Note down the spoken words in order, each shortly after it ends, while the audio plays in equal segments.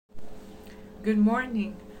Good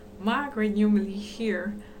morning. Margaret Newmely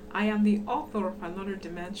here. I am the author of Another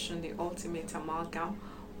Dimension, the Ultimate Amalgam,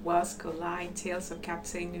 Worlds Collide, Tales of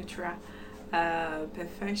Captain Nutra,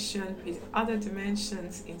 Perfection with other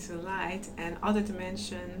dimensions into light and other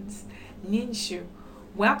dimensions Ninshu.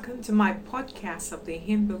 Welcome to my podcast of the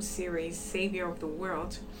hymn book series, Savior of the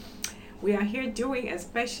World. We are here doing a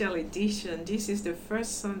special edition. This is the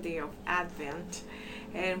first Sunday of Advent,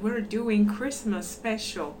 and we're doing Christmas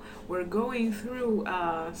special. We're going through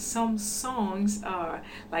some songs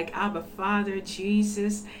like Abba Father,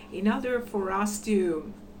 Jesus, in order for us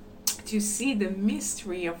to see the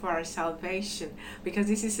mystery of our salvation, because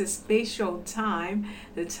this is a special time,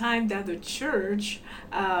 the time that the church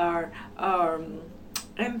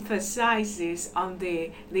emphasizes on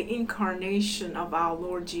the incarnation of our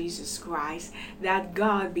Lord Jesus Christ, that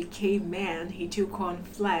God became man, he took on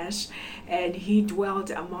flesh, and he dwelt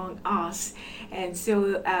among us. And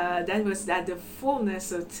so that was at the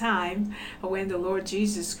fullness of time when the Lord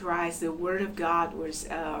Jesus Christ, the Word of God, was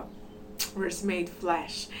made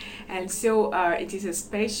flesh. And so it is a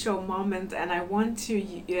special moment, and I want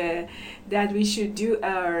to that we should do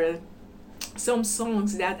some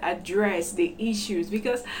songs that address the issues,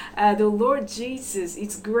 because the Lord Jesus,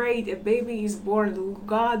 it's great, a baby is born,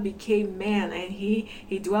 God became man, and he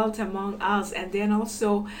dwelt among us, and then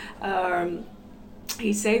also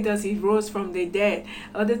he saved us, he rose from the dead.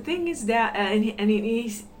 The thing is that and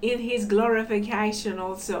in his glorification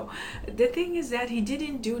also, the thing is that he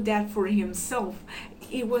didn't do that for himself.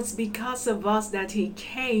 It was because of us that he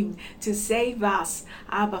came to save us.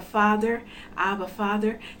 Abba Father, Abba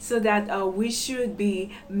Father, so that we should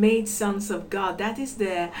be made sons of God. That is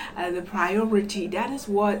the priority. That is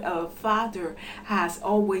what a father has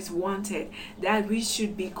always wanted, that we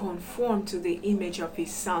should be conformed to the image of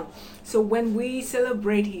his son. So when we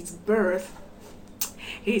celebrate his birth,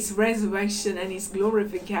 his resurrection, and his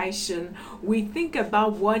glorification, we think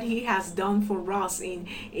about what he has done for us in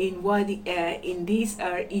these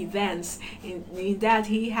events, in that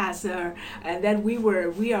he has and that we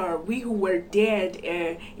who were dead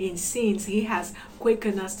in sins, he has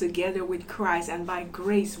quickened us together with Christ, and by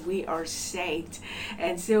grace we are saved.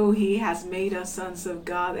 And so he has made us sons of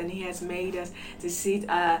God, and he has made us to sit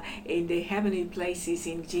in the heavenly places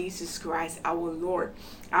in Jesus Christ our Lord,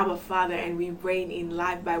 our Father, and we reign in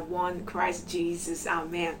life by one Christ Jesus.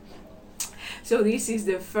 Amen. So this is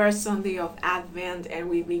the first Sunday of Advent,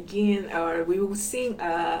 and we will sing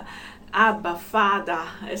Abba Father.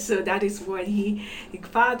 So that is what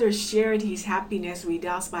Father shared his happiness with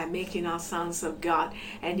us by making us sons of God,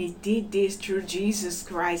 and he did this through Jesus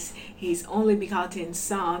Christ, his only begotten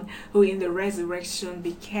Son, who in the resurrection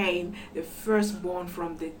became the firstborn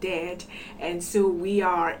from the dead, and so we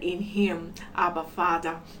are in him, Abba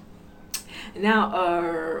Father. Now,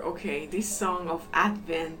 this song of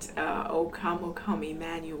Advent, O come,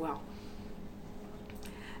 Emmanuel.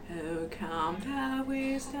 O come, thou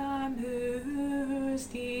wisdom whose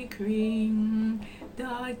decree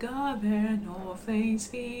doth govern all things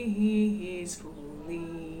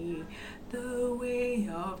peacefully. The way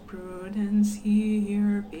of prudence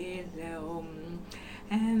here below,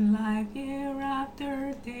 and life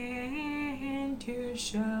hereafter then to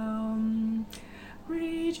show.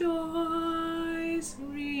 Rejoice,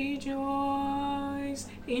 rejoice,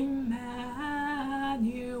 Emmanuel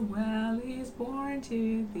is born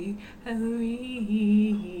to thee, O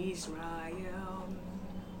Israel.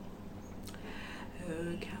 O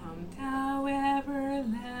come, thou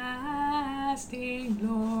everlasting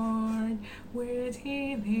Lord, with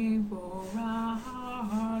healing for our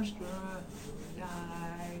hearts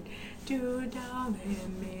night, to dull the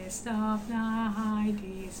mist of night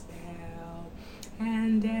dispel,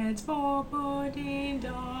 and death's foreboding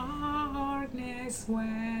darkness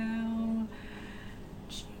swell.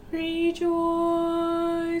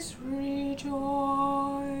 Rejoice,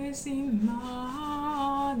 rejoice, Emmanuel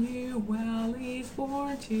is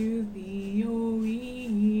born to thee, O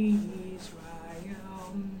Israel.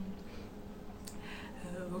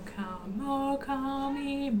 O come,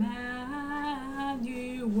 Emmanuel,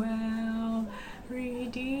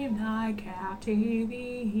 redeem thy captive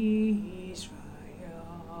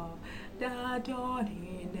Israel, the dawn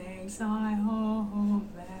in exile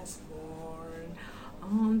homeless born,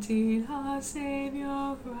 until our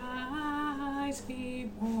Savior Christ be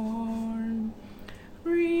born.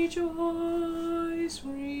 Rejoice,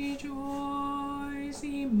 rejoice,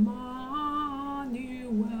 Emmanuel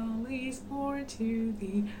is born to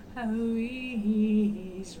thee, O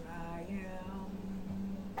Israel.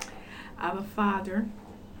 Our Father,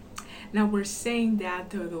 Now we're saying that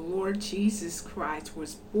the Lord Jesus Christ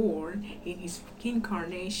was born in his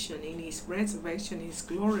incarnation, in his resurrection, in his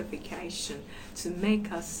glorification to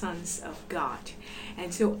make us sons of God.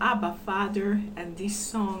 And so Abba Father, and this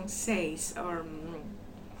song says,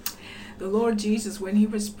 the Lord Jesus, when he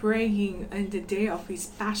was praying in the day of his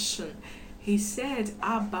passion, he said,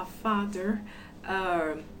 Abba Father,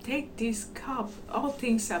 take this cup, all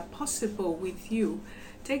things are possible with you.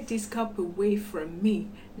 Take this cup away from me.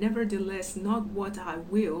 Nevertheless, not what I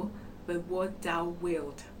will, but what thou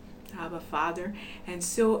wilt. Abba Father. And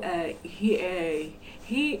so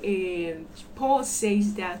Paul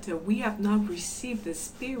says that we have not received the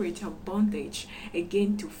spirit of bondage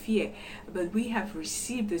again to fear, but we have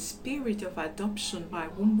received the spirit of adoption, by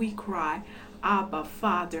whom we cry, Abba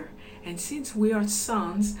Father. And since we are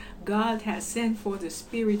sons, God has sent forth the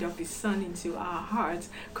Spirit of His Son into our hearts,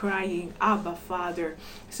 crying, Abba Father.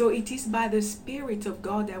 So it is by the Spirit of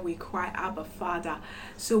God that we cry, Abba Father.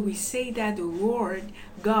 So we say that the Lord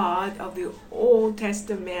God of the Old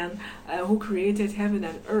Testament, who created heaven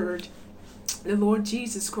and earth, the Lord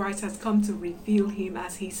Jesus Christ has come to reveal him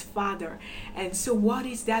as his Father. And so what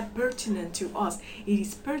is that pertinent to us? It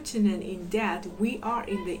is pertinent in that we are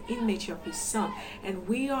in the image of his Son, and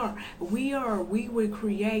we were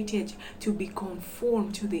created to be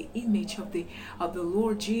conformed to the image of the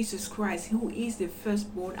Lord Jesus Christ, who is the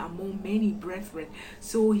firstborn among many brethren.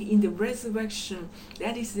 So in the resurrection,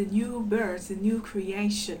 that is the new birth, the new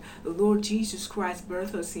creation. The Lord Jesus Christ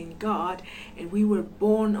birthed us in God, and we were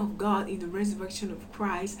born of God in the resurrection of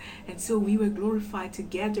Christ, and so we were glorified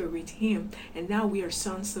together with him, and now we are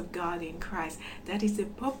sons of God in Christ. That is the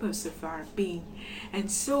purpose of our being.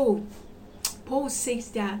 And so Paul says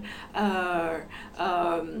that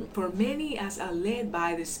for many as are led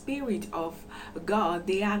by the Spirit of God,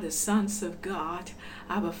 they are the sons of God,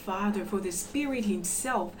 Abba Father. For the Spirit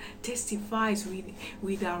himself testifies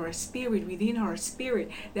with our spirit, within our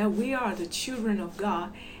spirit, that we are the children of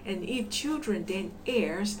God, and if children, then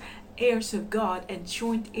heirs of God, and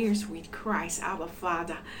joint heirs with Christ, our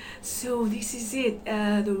Father. So this is it,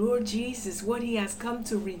 the Lord Jesus, what he has come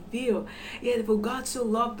to reveal. Yet for God so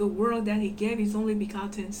loved the world that he gave his only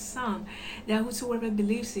begotten Son, that whosoever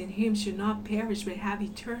believes in him should not perish but have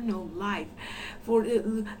eternal life. For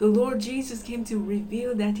the Lord Jesus came to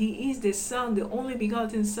reveal that he is the Son, the only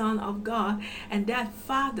begotten Son of God, and that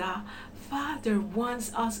Father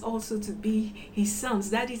wants us also to be his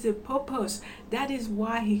sons. That is the purpose. That is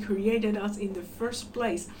why he created us in the first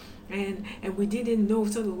place. And we didn't know,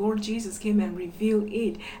 so the Lord Jesus came and revealed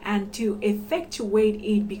it, and to effectuate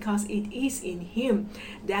it, because it is in him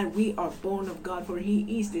that we are born of God, for he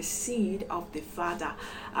is the seed of the Father,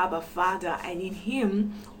 Abba Father, and in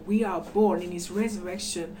him we are born. In his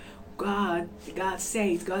resurrection, God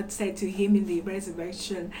said to him in the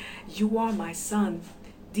resurrection, you are my Son.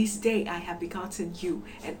 This day I have begotten you.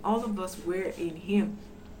 And all of us were in him.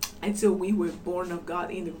 And so we were born of God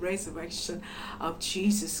in the resurrection of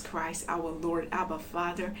Jesus Christ, our Lord, Abba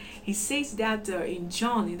Father. He says that in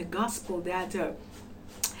John, in the Gospel, that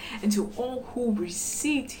and to all who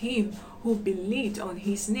received him, who believed on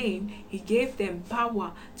his name, he gave them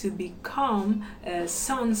power to become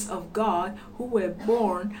sons of God, who were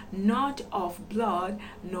born not of blood,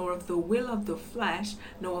 nor of the will of the flesh,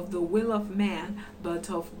 nor of the will of man, but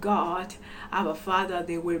of God, Abba Father.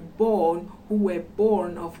 They were born, who were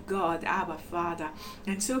born of God, Abba Father.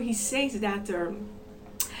 And so he says that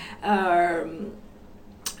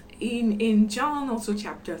in John also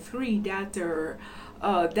chapter 3, that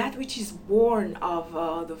that which is born of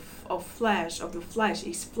the flesh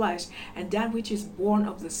is flesh, and that which is born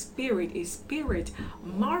of the Spirit is spirit.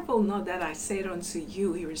 Marvel not that I said unto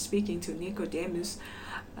you, he was speaking to Nicodemus,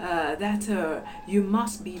 that you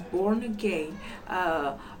must be born again.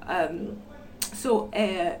 So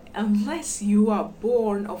unless you are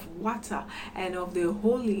born of water and of the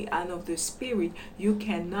Holy and of the Spirit, you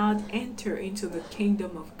cannot enter into the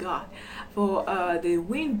kingdom of God. For the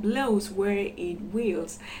wind blows where it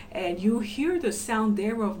wills, and you hear the sound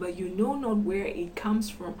thereof, but you know not where it comes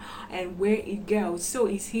from and where it goes. So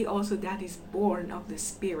is he also that is born of the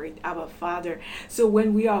Spirit, our Father. So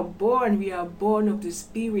when we are born of the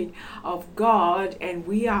Spirit of God, and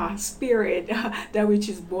we are spirit. That which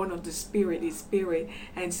is born of the Spirit is Spirit.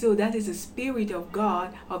 And so that is the Spirit of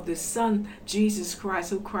God, of the Son Jesus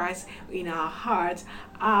Christ, who cries in our hearts,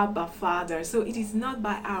 Abba Father. So it is not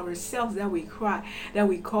by ourselves that we cry, that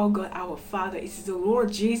we call God our Father. It is the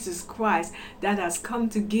Lord Jesus Christ that has come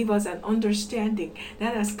to give us an understanding,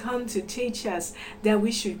 that has come to teach us that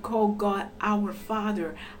we should call God our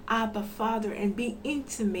Father, Abba Father, and be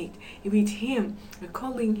intimate with him,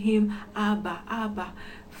 calling him Abba, Abba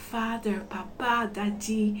Father, Papa,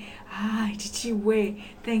 Daddy, Chichiwe.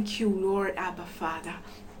 Thank you, Lord Abba Father.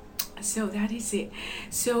 So that is it.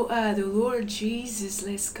 So the Lord Jesus,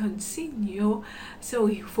 let's continue. So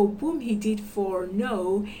for whom he did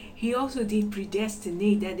foreknow, he also did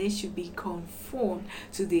predestinate that they should be conformed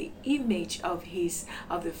to the image of his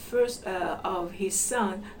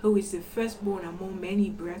son, who is the firstborn among many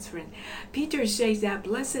brethren. Peter says that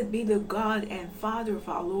blessed be the God and Father of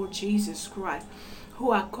our Lord Jesus Christ,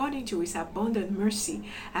 who according to his abundant mercy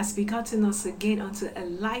has begotten us again unto a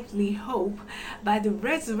lively hope by the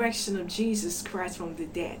resurrection of Jesus Christ from the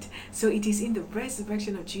dead. So it is in the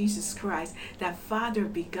resurrection of Jesus Christ that Father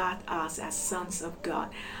begot us as sons of God.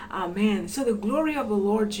 Amen. So the glory of the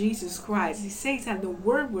Lord Jesus Christ, he says that the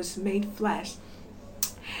Word was made flesh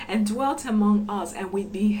and dwelt among us, and we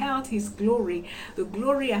beheld his glory, the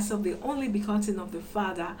glory as of the only begotten of the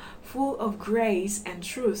Father, full of grace and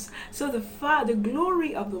truth. So the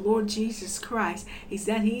glory of the Lord Jesus Christ is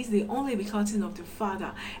that he is the only begotten of the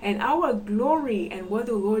Father, and our glory and what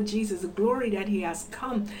the Lord Jesus, the glory that he has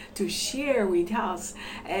come to share with us,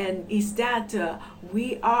 and is that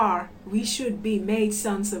we should be made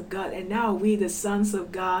sons of God, and now we the sons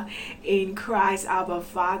of God in Christ Abba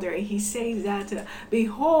Father. He says that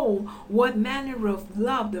behold, what manner of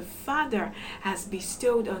love the Father has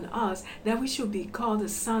bestowed on us, that we should be called the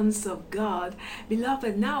sons of God.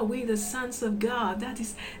 Beloved, now we the sons of God. That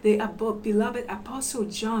is the beloved Apostle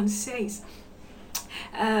John says.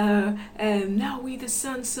 Now we the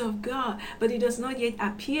sons of God, but it does not yet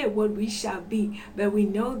appear what we shall be. But we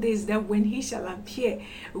know this, that when he shall appear,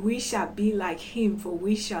 we shall be like him, for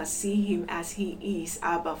we shall see him as he is,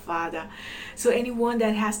 Abba Father. So anyone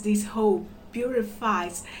that has this hope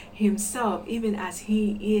purifies himself even as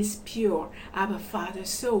he is pure, Abba Father.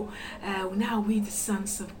 So now we the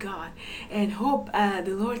sons of God, and hope,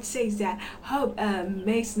 the Lord says that hope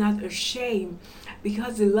makes not ashamed,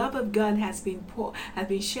 because the love of God has been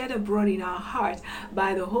shed abroad in our hearts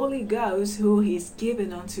by the Holy Ghost who is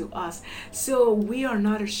given unto us. So we are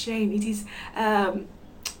not ashamed.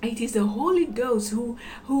 It is the Holy Ghost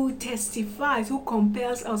who testifies, who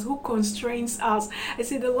compels us, who constrains us. I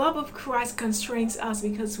say the love of Christ constrains us,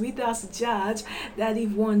 because we thus judge that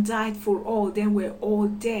if one died for all, then we're all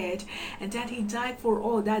dead, and that he died for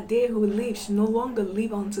all, that they who live should no longer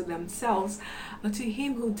live unto themselves, but to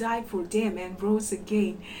him who died for them and rose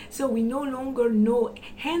again. So we no longer know,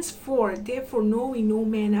 henceforth, therefore know we no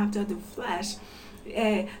man after the flesh.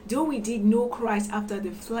 Though we did know Christ after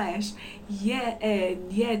the flesh, yet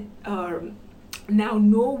now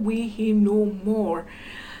know we him no more.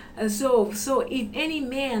 So if any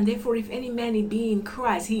man be in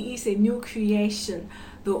Christ, he is a new creation.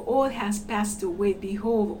 The old has passed away.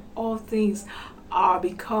 Behold, all things are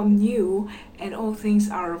become new, and all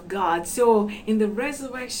things are of God. So in the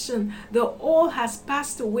resurrection, the old has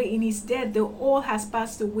passed away. In his death, the old has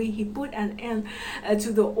passed away. He put an end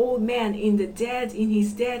to the old man in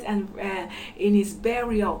his death and in his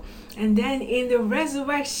burial. And then in the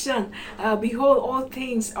resurrection, behold, all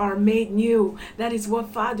things are made new. That is what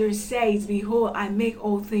Father says. Behold, I make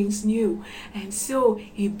all things new. And so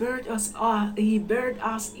he birthed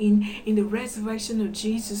us in the resurrection of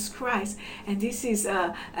Jesus Christ. And this is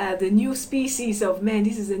the new species of man.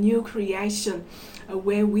 This is a new creation,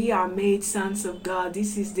 where we are made sons of God.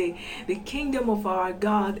 This is the kingdom of our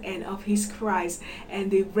God and of his Christ,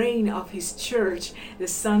 and the reign of his church, the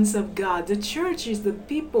sons of God. The church is the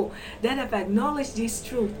people that have acknowledged this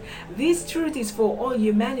truth. This truth is for all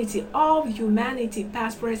humanity,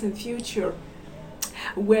 past, present, future.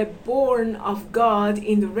 Were born of God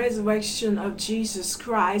in the resurrection of Jesus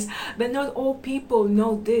Christ, but not all people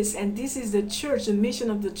know this, and this is the church, the mission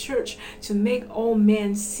of the church, to make all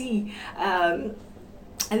men see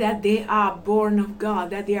that they are born of God,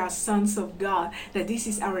 that they are sons of God, that this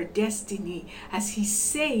is our destiny. As he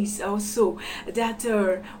says also that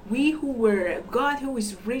we who were, God who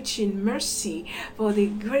is rich in mercy, for his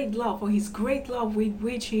great love with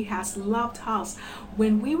which he has loved us,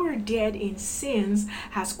 when we were dead in sins,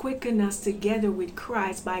 has quickened us together with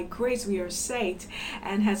Christ. By grace we are saved,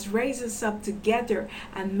 and has raised us up together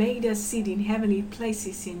and made us sit in heavenly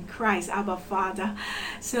places in Christ, Abba Father,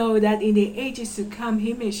 so that in the ages to come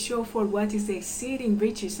he may show forth what is the exceeding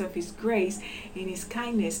riches of his grace in his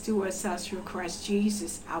kindness towards us through Christ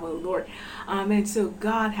Jesus our Lord. Amen. So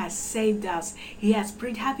God has saved us. He has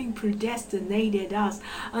having predestinated us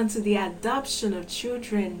unto the adoption of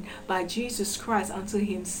children by Jesus Christ unto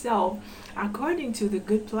himself, according to the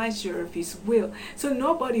good pleasure of his will. So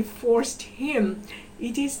nobody forced him.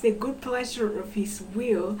 It is the good pleasure of his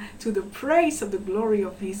will, to the praise of the glory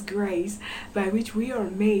of his grace, by which we are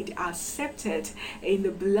made accepted in the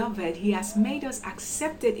beloved. He has made us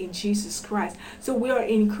accepted in Jesus Christ. So we are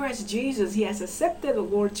in Christ Jesus. He has accepted the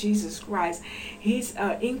Lord Jesus Christ, his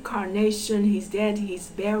incarnation, his death, his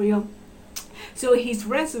burial. So his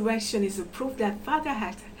resurrection is a proof that Father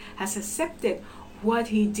has accepted what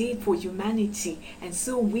he did for humanity, and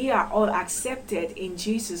so we are all accepted in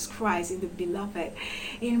Jesus Christ, in the beloved,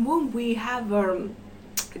 in whom we have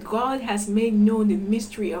God has made known the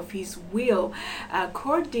mystery of his will,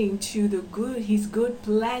 according to his good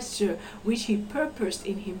pleasure, which he purposed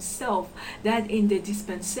in himself, that in the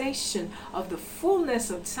dispensation of the fullness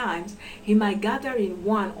of times he might gather in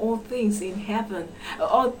one all things in heaven,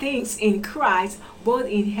 all things in Christ, both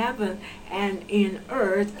in heaven and in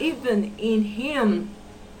earth, even in him,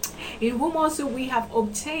 in whom also we have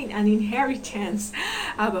obtained an inheritance,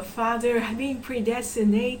 Abba Father, being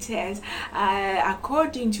predestinated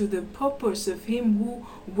according to the purpose of him who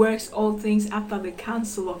works all things after the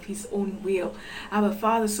counsel of his own will. Abba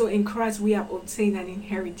Father, so in Christ we have obtained an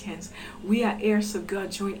inheritance. We are heirs of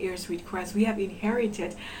God, joint heirs with Christ. We have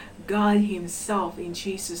inherited God himself in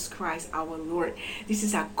Jesus Christ our Lord. This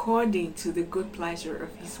is according to the good pleasure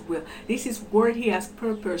of his will. This is what he has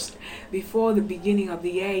purposed before the beginning of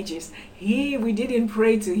the ages. We didn't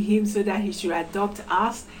pray to him so that he should adopt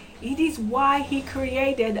us. It is why he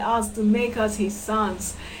created us, to make us his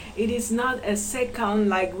sons. It is not a second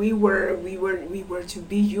like we were to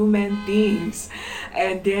be human beings,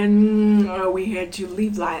 and then we had to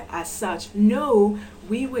live like as such. No,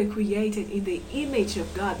 we were created in the image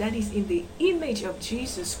of God, that is, in the image of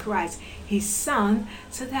Jesus Christ, his son,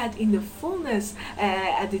 so that in the fullness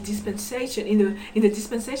at the dispensation, in the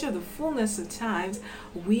dispensation of the fullness of times,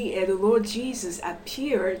 the Lord Jesus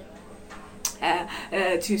appeared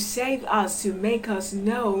to save us, to make us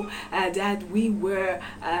know that we were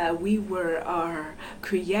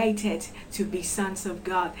created to be sons of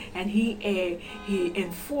God, and he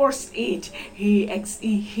enforced it. He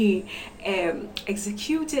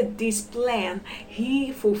executed this plan.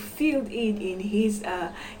 He fulfilled it in his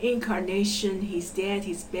incarnation, his death,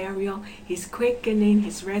 his burial, his quickening,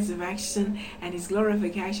 his resurrection, and his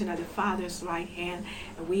glorification at the Father's right hand.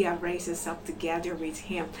 And we are raised up together with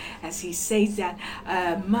him, as he says that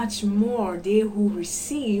much more they who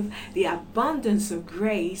receive the abundance of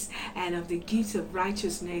grace and of the gifts of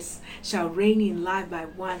righteousness shall reign in life by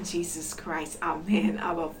one Jesus Christ. Amen.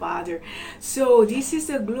 Abba Father. So this is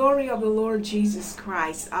the glory of the Lord Jesus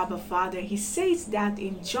Christ, Abba Father. He says that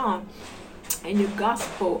in John, in the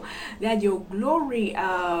gospel, that your glory,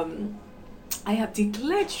 I have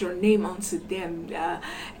declared your name unto them,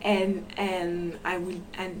 and I will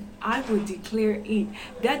declare it,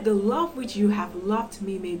 that the love which you have loved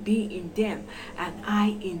me may be in them, and I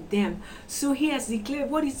in them. So he has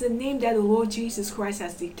declared, what is the name that the Lord Jesus Christ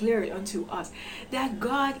has declared unto us? That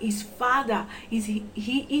God is Father.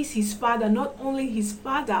 He is his Father. Not only his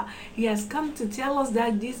Father, he has come to tell us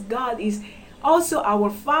that this God is also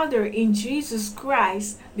our Father in Jesus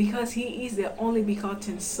Christ, because he is the only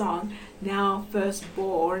begotten Son, now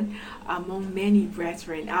firstborn among many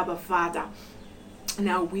brethren. Abba Father.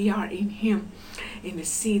 Now we are in him, in the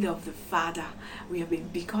seed of the Father. We have been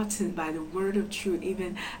begotten by the word of truth,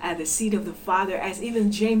 even at the seed of the Father, as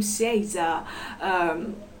even James says, that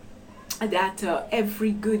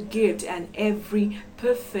every good gift and every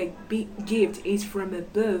perfect gift is from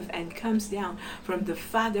above and comes down from the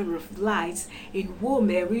Father of lights, in whom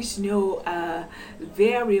there is no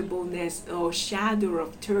variableness or shadow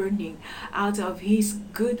of turning. Out of his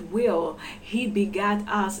good will he begat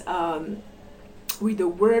us with the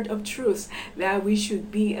word of truth, that we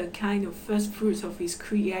should be a kind of first fruits of his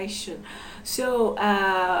creation. So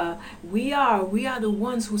we are the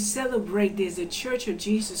ones who celebrate this. The Church of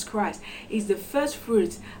Jesus Christ is the first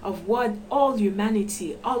fruits of what all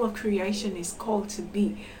humanity, all of creation is called to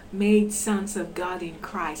be, made sons of God in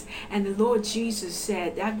Christ. And the Lord Jesus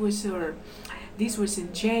said, this was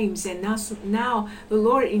in James, and now the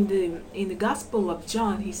Lord in the Gospel of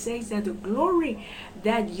John, he says that the glory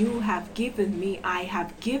that you have given me, I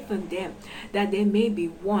have given them, that they may be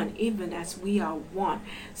one, even as we are one.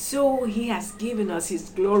 So he has given us his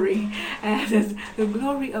glory, and the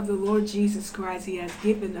glory of the Lord Jesus Christ he has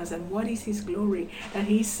given us. And what is his glory? That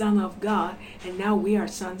he's Son of God, and now we are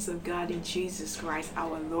sons of God in Jesus Christ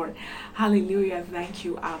our Lord. Hallelujah. Thank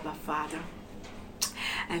you, Abba Father.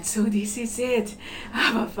 And so this is it,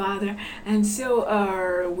 Abba Father. And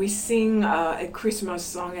so we sing a Christmas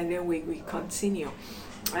song, and then we continue.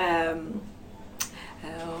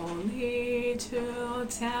 O little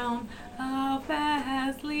town of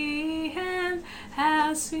Bethlehem,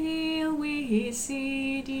 how sweet we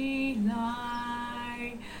see thee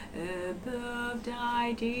lie above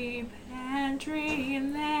thy deep and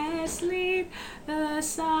dreamless sleep. The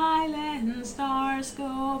silent stars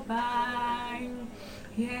go by,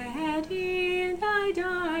 yet in thy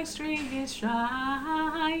dark streets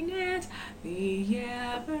shineth the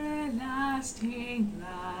everlasting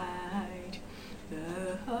light.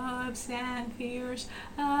 The hopes and fears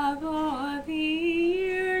of all the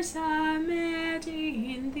years are met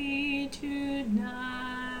in thee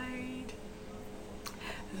tonight.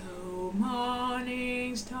 O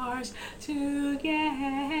morning stars together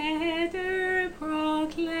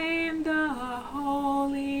proclaim the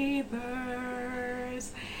holy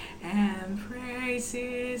birth, and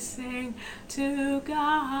praises sing to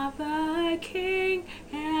God the King,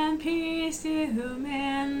 and peace to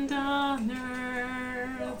men on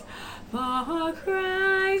earth. For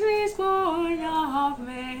Christ is born of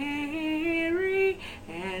Mary,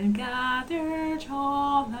 and gathered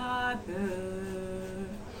all above.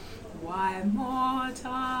 While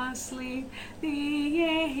mortals sleep, the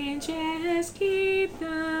angels keep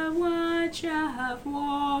the watch of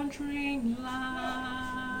wandering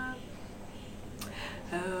love.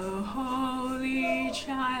 O holy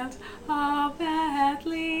child of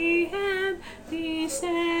Bethlehem,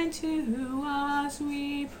 descend to us,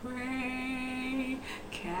 we pray.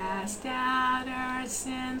 Cast out our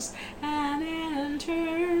sins and enter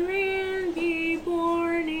in, be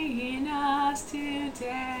born in us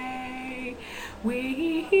today.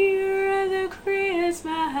 We hear the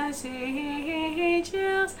Christmas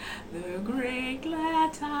angels, the great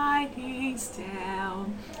glad tidings tell.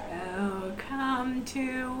 Oh, come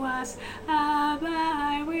to us,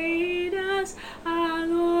 abide with us, our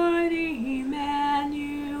Lord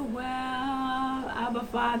Emmanuel. Abba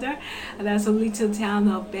Father, that's a little town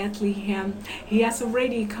of Bethlehem. He has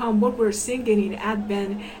already come. What we're singing in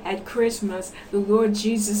Advent at Christmas, the Lord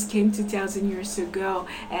Jesus came 2,000 years ago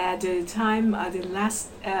at the time at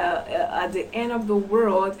the end of the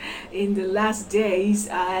world, in the last days,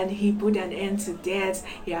 and he put an end to death.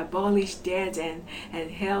 He abolished death and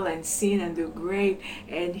hell and sin and the grave,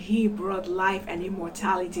 and he brought life and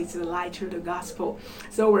immortality to the light through the gospel.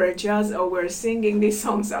 So we're singing these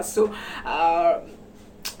songs are so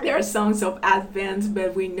there are songs of Advent,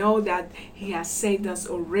 but we know that He has saved us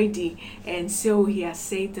already, and so He has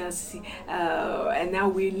saved us, and now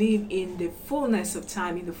we live in the fullness of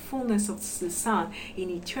time, in the fullness of the Son, in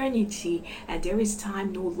eternity, and there is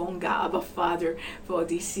time no longer, Abba Father, for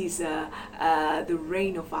this is the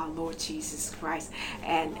reign of our Lord Jesus Christ,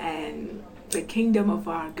 and the kingdom of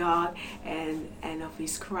our God and of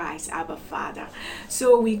His Christ, Abba Father.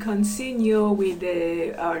 So we continue with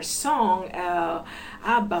our song,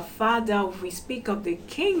 Abba Father. We speak of the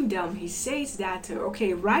kingdom. He says that,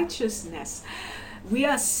 righteousness. We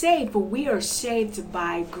are saved, but we are saved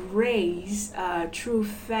by grace through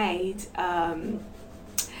faith. Not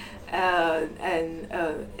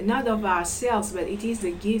of ourselves, but it is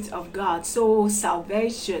the gift of God. So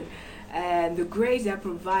salvation, and the grace that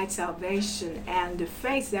provides salvation, and the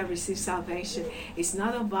faith that receives salvation is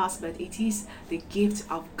not of us, but it is the gift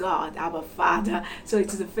of God, our Father. So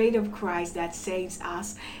it's the faith of Christ that saves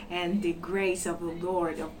us, and the grace of the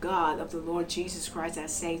Lord, of God, of the Lord Jesus Christ that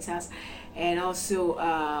saves us. And also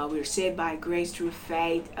we're saved by grace through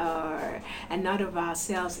faith, and not of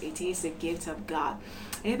ourselves. It is the gift of God.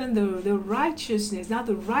 Even the righteousness, now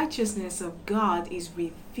the righteousness of God is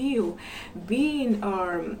revealed, being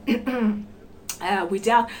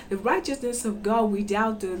without the righteousness of God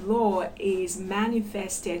without the law is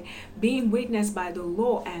manifested, being witnessed by the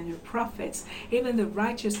law and the prophets. Even the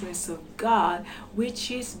righteousness of God, which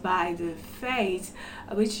is by the faith,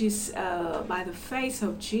 by the faith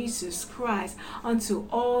of Jesus Christ, unto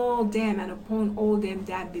all them and upon all them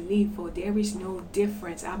that believe. For there is no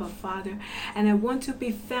difference, Abba Father. And I want to be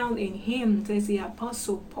found in Him, says the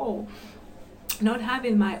Apostle Paul, not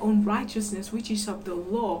having my own righteousness which is of the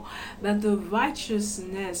law, but the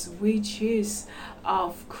righteousness which is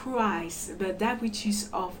of Christ, but that which is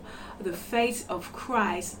of the faith of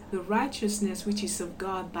Christ, the righteousness which is of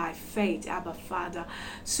God by faith, Abba Father.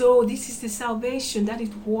 So this is the salvation. That is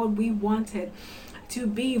what we wanted, to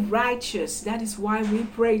be righteous. That is why we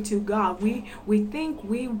pray to God. We think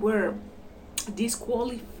we were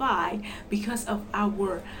disqualified because of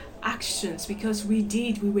our actions, because we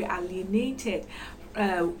were alienated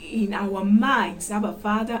in our minds, Abba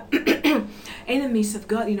Father, enemies of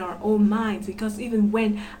God in our own minds, because even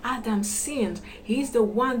when Adam sinned, he's the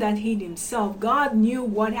one that hid himself. God knew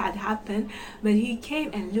what had happened, but he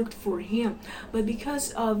came and looked for him. But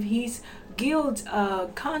because of his guilt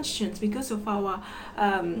conscience, because of our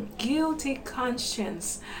guilty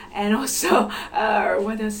conscience, and also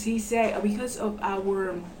what does he say, because of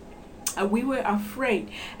our we were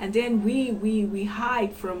afraid, and then we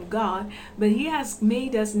hide from God. But he has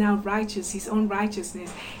made us now righteous, his own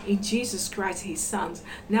righteousness in Jesus Christ his son.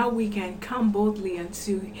 Now we can come boldly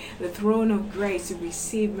unto the throne of grace to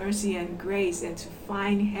receive mercy and grace and to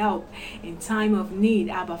find help in time of need,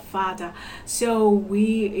 Abba Father. So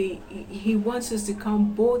he wants us to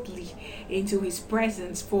come boldly into his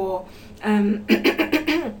presence for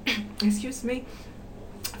excuse me,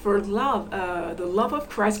 for love. The love of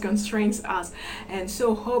Christ constrains us, and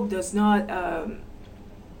so hope does not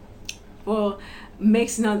hope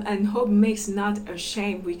makes not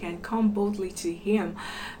ashamed. We can come boldly to him,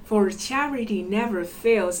 for charity never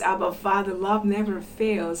fails, Abba Father. Love never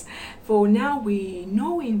fails. For now we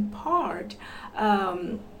know in part,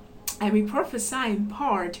 and we prophesy in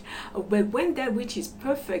part, but when that which is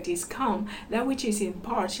perfect is come, that which is in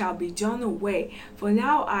part shall be done away. For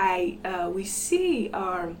now we see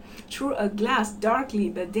through a glass darkly,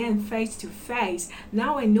 but then face to face.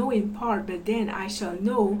 Now I know in part, but then I shall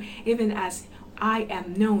know, even as I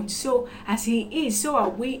am known. So as he is, so are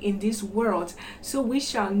we in this world. So we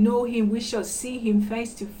shall know him, we shall see him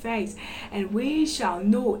face to face, and we shall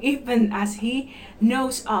know, even as he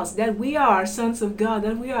knows us, that we are sons of God,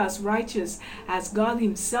 that we are as righteous as God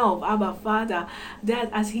himself, Abba Father, that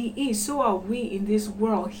as he is, so are we in this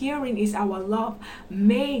world. Herein is our love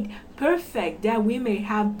made perfect, that we may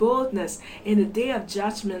have boldness in the day of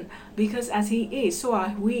judgment, because as he is, so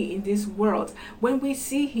are we in this world. When we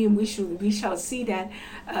see him, we shall see that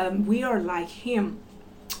we are like him,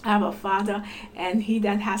 Abba Father. And he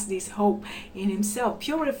that has this hope in himself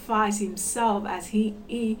purifies himself as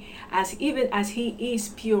even as he is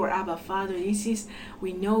pure, Abba Father.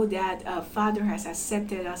 We know that Father has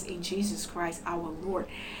accepted us in Jesus Christ our Lord,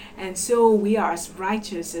 and so we are as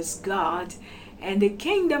righteous as God. And the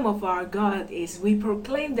kingdom of our God we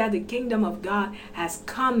proclaim that the kingdom of God has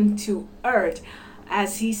come to earth.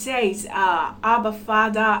 As he says, Abba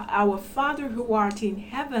Father, our Father who art in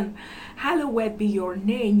heaven, hallowed be your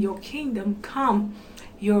name, your kingdom come,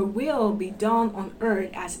 your will be done on earth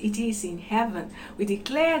as it is in heaven. We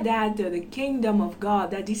declare that the kingdom of God,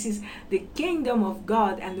 that this is the kingdom of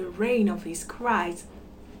God and the reign of his Christ.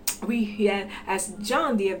 We hear, as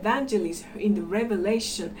John the evangelist in the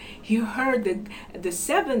Revelation, he heard the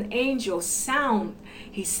seven angels sound.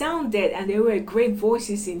 He sounded, and there were great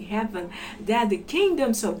voices in heaven, that the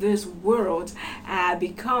kingdoms of this world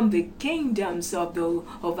become the kingdoms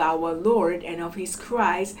of our Lord and of his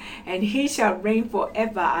Christ, and he shall reign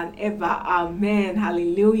forever and ever. Amen.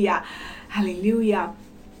 Hallelujah. Hallelujah.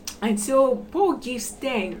 And so Paul gives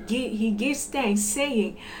thanks. He gives thanks,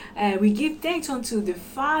 saying, we give thanks unto the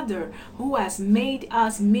Father who has made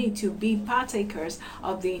us meet to be partakers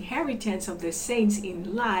of the inheritance of the saints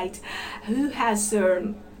in light, who has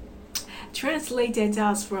translated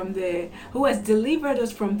us who has delivered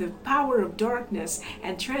us from the power of darkness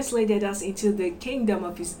and translated us into the kingdom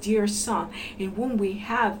of his dear Son, in whom we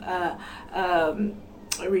have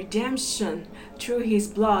redemption through his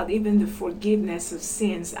blood, even the forgiveness of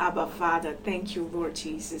sins. Abba Father, thank you, Lord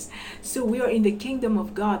Jesus. So we are in the kingdom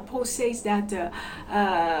of God. Paul says that the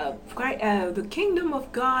kingdom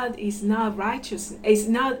of God is not righteous. It's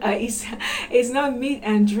not meat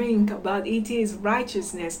and drink, but it is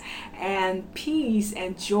righteousness and peace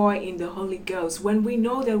and joy in the Holy Ghost. When we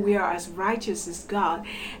know that we are as righteous as God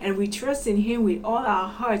and we trust in him with all our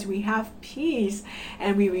hearts, we have peace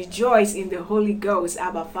and we rejoice in the Holy Ghost.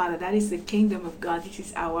 Abba Father, that is the kingdom of God. This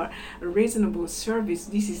is our reasonable service.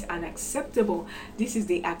 This is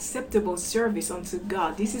the acceptable service unto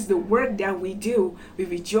God. This is the work that we do. We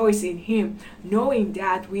rejoice in him, knowing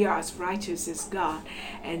that we are as righteous as God,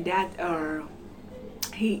 and that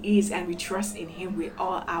he is, and we trust in him with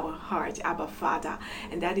all our heart, Abba Father.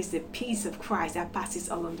 And that is the peace of Christ that passes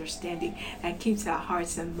all understanding, that keeps our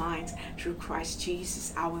hearts and minds through Christ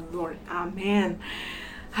Jesus our Lord. Amen.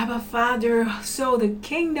 Abba Father, so the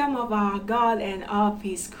kingdom of our God and of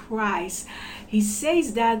his Christ, he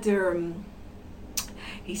says that the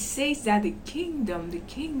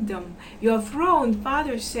kingdom, your throne,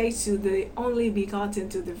 Father says to the only begotten,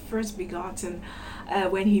 to the first begotten,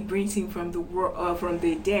 when he brings him from the world, from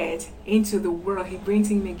the dead into the world. He brings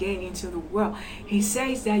him again into the world. He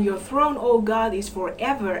says that your throne, O God, is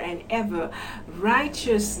forever and ever.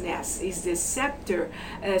 Righteousness is the scepter.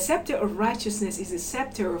 Scepter of righteousness is the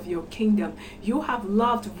scepter of your kingdom. You have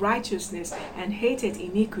loved righteousness and hated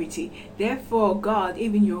iniquity. Therefore, God,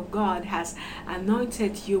 even your God, has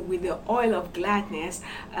anointed you with the oil of gladness,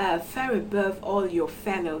 far above all your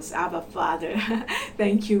fellows. Abba Father.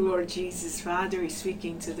 Thank you, Lord Jesus. Father is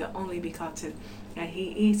speaking to the only begotten, that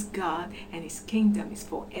he is God and his kingdom is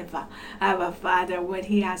forever. Abba Father, what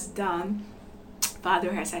he has done,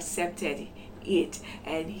 Father has accepted it,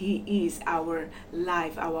 and he is our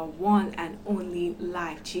life, our one and only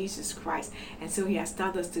life, Jesus Christ. And so he has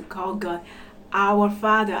taught us to call God our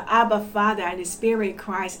Father, Abba Father, and the Spirit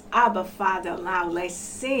cries, Abba Father. Now let's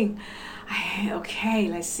sing. Okay,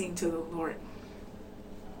 let's sing to the Lord.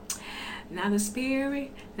 Now the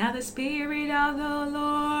Spirit of the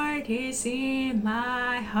Lord is in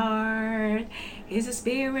my heart. Is the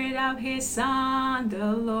Spirit of his Son,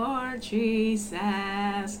 the Lord Jesus,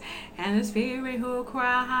 and the Spirit who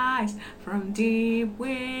cries from deep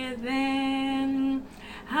within.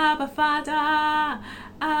 Abba Father,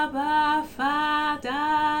 Abba Father,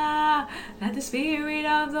 that the Spirit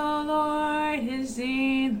of the Lord is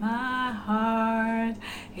in my heart.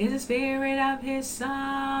 Is the Spirit of his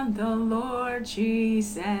Son, the Lord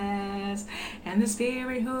Jesus, and the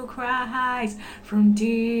Spirit who cries from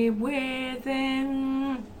deep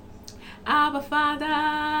within. Abba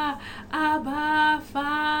Father, Abba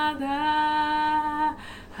Father,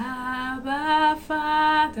 Abba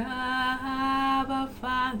Father, Abba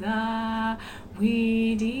Father,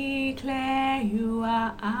 we declare you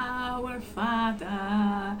are our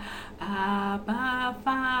Father. Abba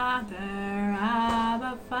Father,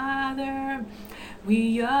 Abba Father, we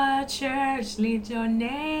your church lift your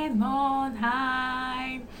name on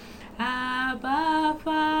high. Abba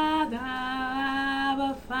Father,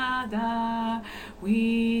 Abba Father,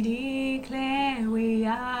 we declare we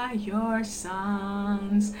are your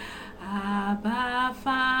sons. Abba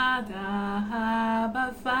Father,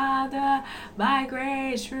 Abba Father, by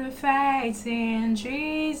grace through faith in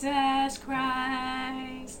Jesus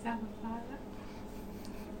Christ. Abba Father.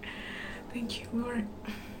 Thank you, Lord.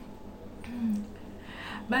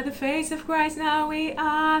 By the faith of Christ now we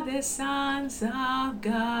are the sons of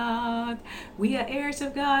God. We are heirs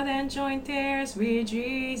of God and joint heirs with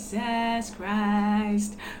Jesus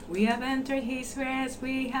Christ. We have entered his rest,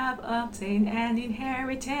 we have obtained an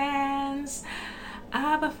inheritance.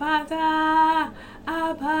 Abba Father,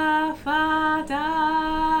 Abba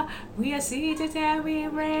Father, we are seated and we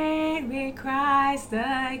reign with Christ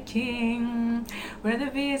the King. We're the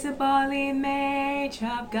visible image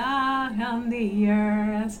of God on the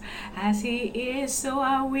earth. As he is, so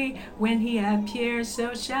are we. When he appears,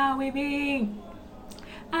 so shall we be.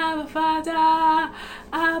 Abba Father,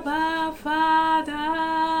 Abba Father,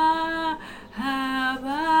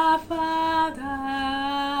 Abba Father,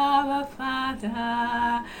 Abba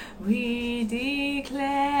Father, we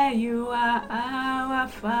declare you are our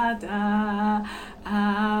Father.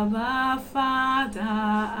 Abba Father,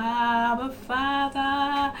 Abba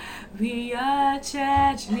Father, we are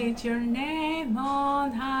church, lift your name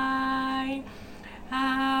on high.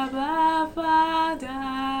 Abba Father,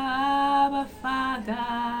 Abba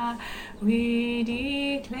Father, we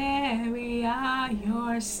declare we are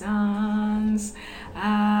your sons.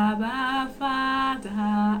 Abba Father,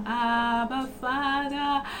 Abba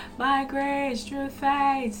Father, by grace through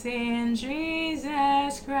faith in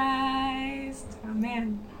Jesus Christ.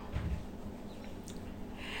 Amen.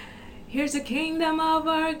 Here's the kingdom of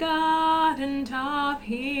our God and of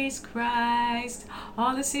his Christ.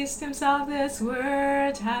 All the systems of this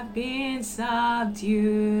world have been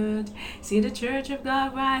subdued. See the church of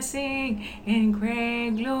God rising in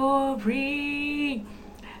great glory.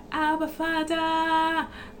 Abba Father,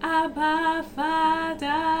 Abba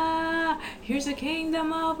Father, here's the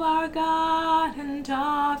kingdom of our God and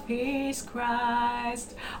of his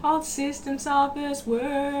Christ. All systems of this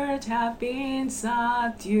world have been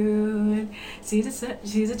subdued. See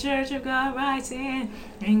the church of God rising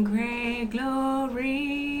in great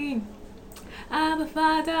glory. Abba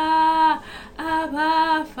Father,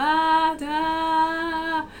 Abba Father,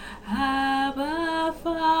 Abba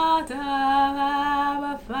Father,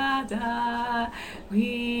 Abba Father,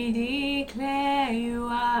 we declare you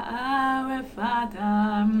are our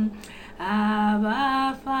Father.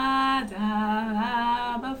 Abba Father,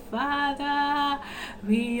 Abba Father,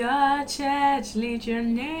 we are church, lift your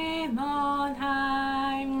name on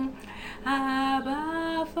high.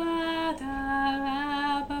 Abba Father,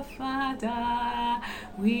 Abba Father,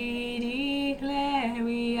 we declare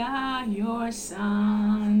are your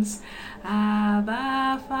sons.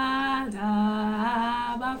 Abba Father,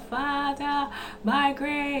 Abba Father, by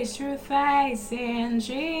grace through faith in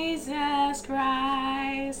Jesus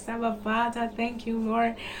Christ. Abba Father, thank you,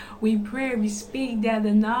 Lord. We pray, we speak that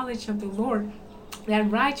the knowledge of the Lord,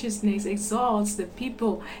 that righteousness exalts the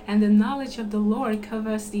people, and the knowledge of the Lord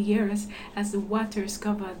covers the earth as the waters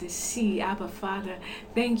cover the sea. Abba Father,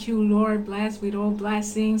 thank you, Lord. Blessed with all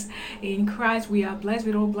blessings in Christ. We are blessed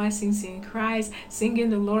with all blessings in Christ.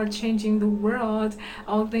 Singing the Lord, changing the world.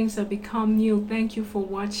 All things have become new. Thank you for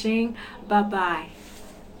watching. Bye bye.